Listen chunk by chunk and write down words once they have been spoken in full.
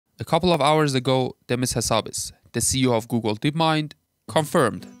A couple of hours ago, Demis Hassabis, the CEO of Google DeepMind,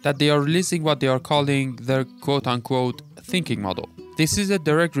 confirmed that they are releasing what they are calling their quote-unquote thinking model. This is a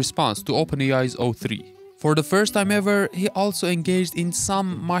direct response to OpenAI's O3. For the first time ever, he also engaged in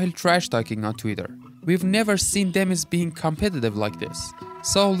some mild trash talking on Twitter. We've never seen Demis being competitive like this.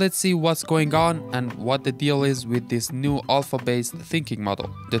 So let's see what's going on and what the deal is with this new alpha-based thinking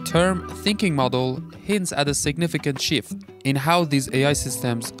model. The term thinking model hints at a significant shift in how these AI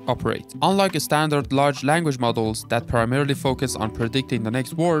systems operate. Unlike standard large language models that primarily focus on predicting the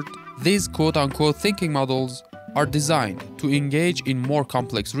next word, these quote-unquote thinking models are designed to engage in more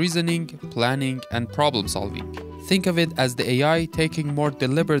complex reasoning, planning, and problem solving. Think of it as the AI taking more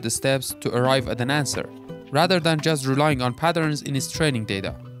deliberate steps to arrive at an answer, rather than just relying on patterns in its training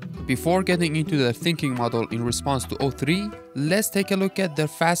data. Before getting into their thinking model in response to O3, let's take a look at their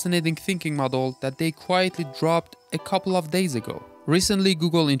fascinating thinking model that they quietly dropped a couple of days ago. Recently,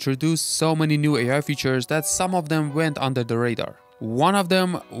 Google introduced so many new AI features that some of them went under the radar. One of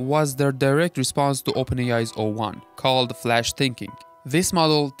them was their direct response to OpenAI's O1, called Flash Thinking. This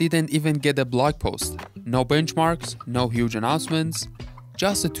model didn't even get a blog post. No benchmarks, no huge announcements,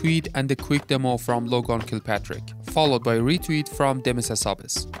 just a tweet and a quick demo from Logan Kilpatrick, followed by a retweet from Demis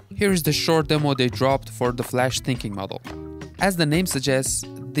Hassabis. Here's the short demo they dropped for the Flash Thinking model. As the name suggests,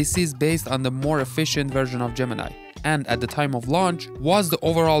 this is based on the more efficient version of Gemini, and at the time of launch was the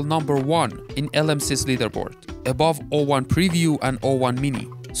overall #1 in LMSys leaderboard, above O1 Preview and O1 Mini.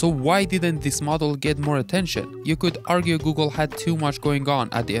 So why didn't this model get more attention? You could argue Google had too much going on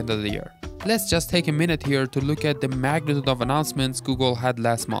at the end of the year. Let's just take a minute here to look at the magnitude of announcements Google had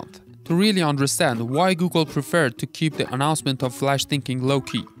last month, to really understand why Google preferred to keep the announcement of Flash Thinking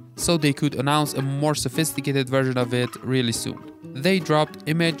low-key, so they could announce a more sophisticated version of it really soon. They dropped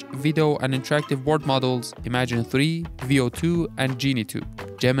image, video, and interactive word models Imagen 3, VO2, and Genie 2.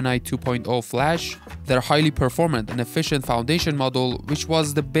 Gemini 2.0 Flash, their highly performant and efficient foundation model, which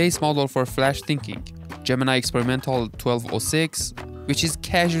was the base model for Flash Thinking. Gemini Experimental 1206, which is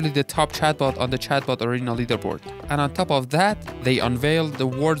casually the top chatbot on the Chatbot Arena leaderboard. And on top of that, they unveiled the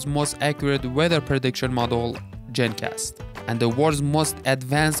world's most accurate weather prediction model, GenCast, and the world's most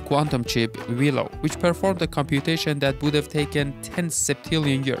advanced quantum chip, Willow, which performed a computation that would have taken 10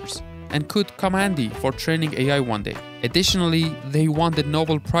 septillion years and could come handy for training AI one day. Additionally, they won the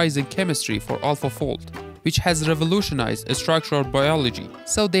Nobel Prize in Chemistry for AlphaFold, which has revolutionized structural biology.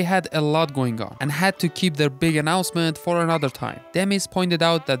 So they had a lot going on and had to keep their big announcement for another time. Demis pointed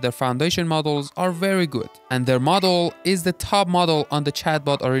out that their foundation models are very good, and their model is the top model on the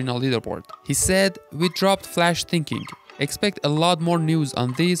Chatbot Arena leaderboard. He said, "We dropped Flash Thinking. Expect a lot more news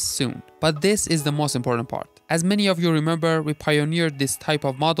on this soon." But this is the most important part. As many of you remember, we pioneered this type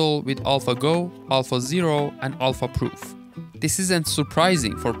of model with AlphaGo, AlphaZero, and AlphaProof. This isn't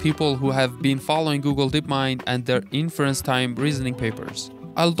surprising for people who have been following Google DeepMind and their inference time reasoning papers.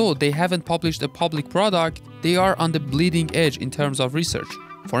 Although they haven't published a public product, they are on the bleeding edge in terms of research.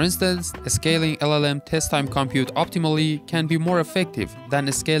 For instance, scaling LLM test time compute optimally can be more effective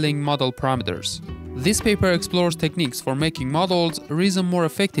than scaling model parameters. This paper explores techniques for making models reason more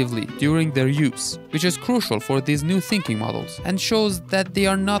effectively during their use, which is crucial for these new thinking models, and shows that they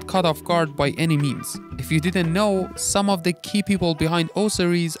are not caught off guard by any means. If you didn't know, some of the key people behind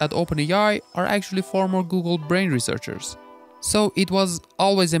O-Series at OpenAI are actually former Google Brain researchers. So it was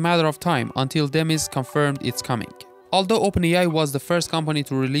always a matter of time until Demis confirmed it's coming. Although OpenAI was the first company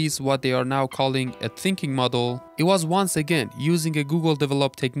to release what they are now calling a thinking model, it was once again using a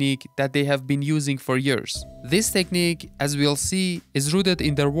Google-developed technique that they have been using for years. This technique, as we'll see, is rooted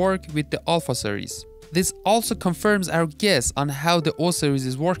in their work with the Alpha series. This also confirms our guess on how the O series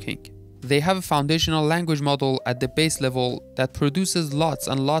is working. They have a foundational language model at the base level that produces lots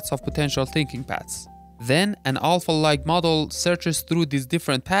and lots of potential thinking paths. Then, an alpha-like model searches through these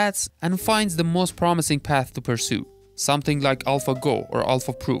different paths and finds the most promising path to pursue. Something like AlphaGo or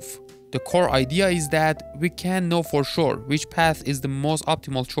AlphaProof. The core idea is that we can't know for sure which path is the most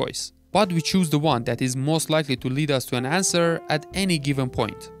optimal choice, but we choose the one that is most likely to lead us to an answer at any given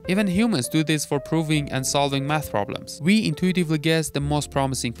point. Even humans do this for proving and solving math problems. We intuitively guess the most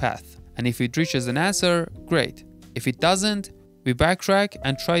promising path, and if it reaches an answer, great. If it doesn't, we backtrack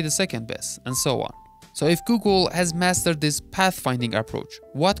and try the second best, and so on. So if Google has mastered this pathfinding approach,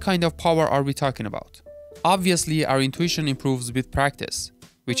 what kind of power are we talking about? Obviously, our intuition improves with practice,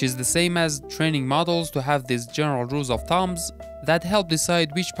 which is the same as training models to have these general rules of thumbs that help decide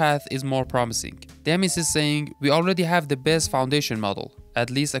which path is more promising. Demis is saying we already have the best foundation model,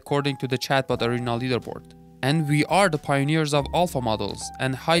 at least according to the Chatbot Arena leaderboard. And we are the pioneers of alpha models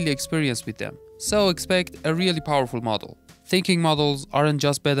and highly experienced with them. so expect a really powerful model. Thinking models aren't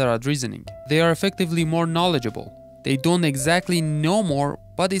just better at reasoning, they are effectively more knowledgeable. They don't exactly know more,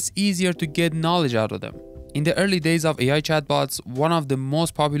 but it's easier to get knowledge out of them. In the early days of AI chatbots, one of the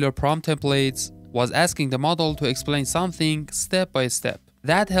most popular prompt templates was asking the model to explain something step by step.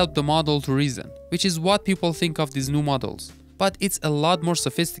 That helped the model to reason, which is what people think of these new models. But it's a lot more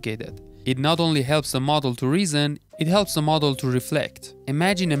sophisticated. It not only helps the model to reason, it helps the model to reflect.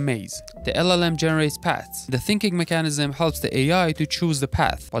 Imagine a maze. The LLM generates paths. The thinking mechanism helps the AI to choose the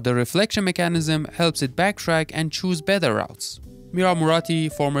path, but the reflection mechanism helps it backtrack and choose better routes. Mira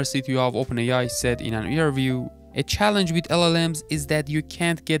Murati, former CTO of OpenAI, said in an interview, "A challenge with LLMs is that you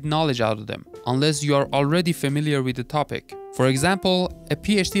can't get knowledge out of them unless you are already familiar with the topic. For example, a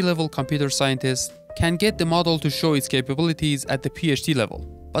PhD-level computer scientist can get the model to show its capabilities at the PhD level,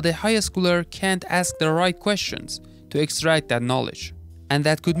 but a high schooler can't ask the right questions to extract that knowledge. And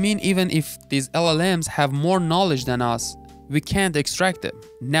that could mean even if these LLMs have more knowledge than us, we can't extract them.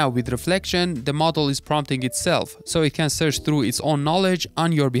 Now with reflection, the model is prompting itself, so it can search through its own knowledge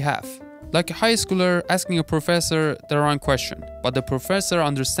on your behalf. Like a high schooler asking a professor the wrong question, but the professor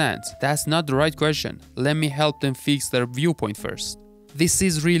understands that's not the right question. Let me help them fix their viewpoint first." This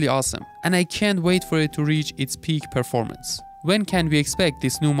is really awesome, and I can't wait for it to reach its peak performance. When can we expect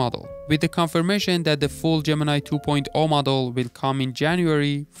this new model? With the confirmation that the full Gemini 2.0 model will come in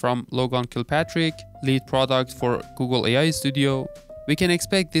January from Logan Kilpatrick, lead product for Google AI Studio, we can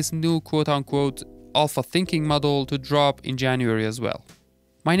expect this new quote-unquote alpha thinking model to drop in January as well.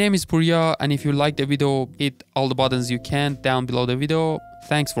 My name is Purya, and if you liked the video, hit all the buttons you can down below the video.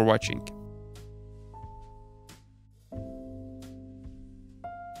 Thanks for watching.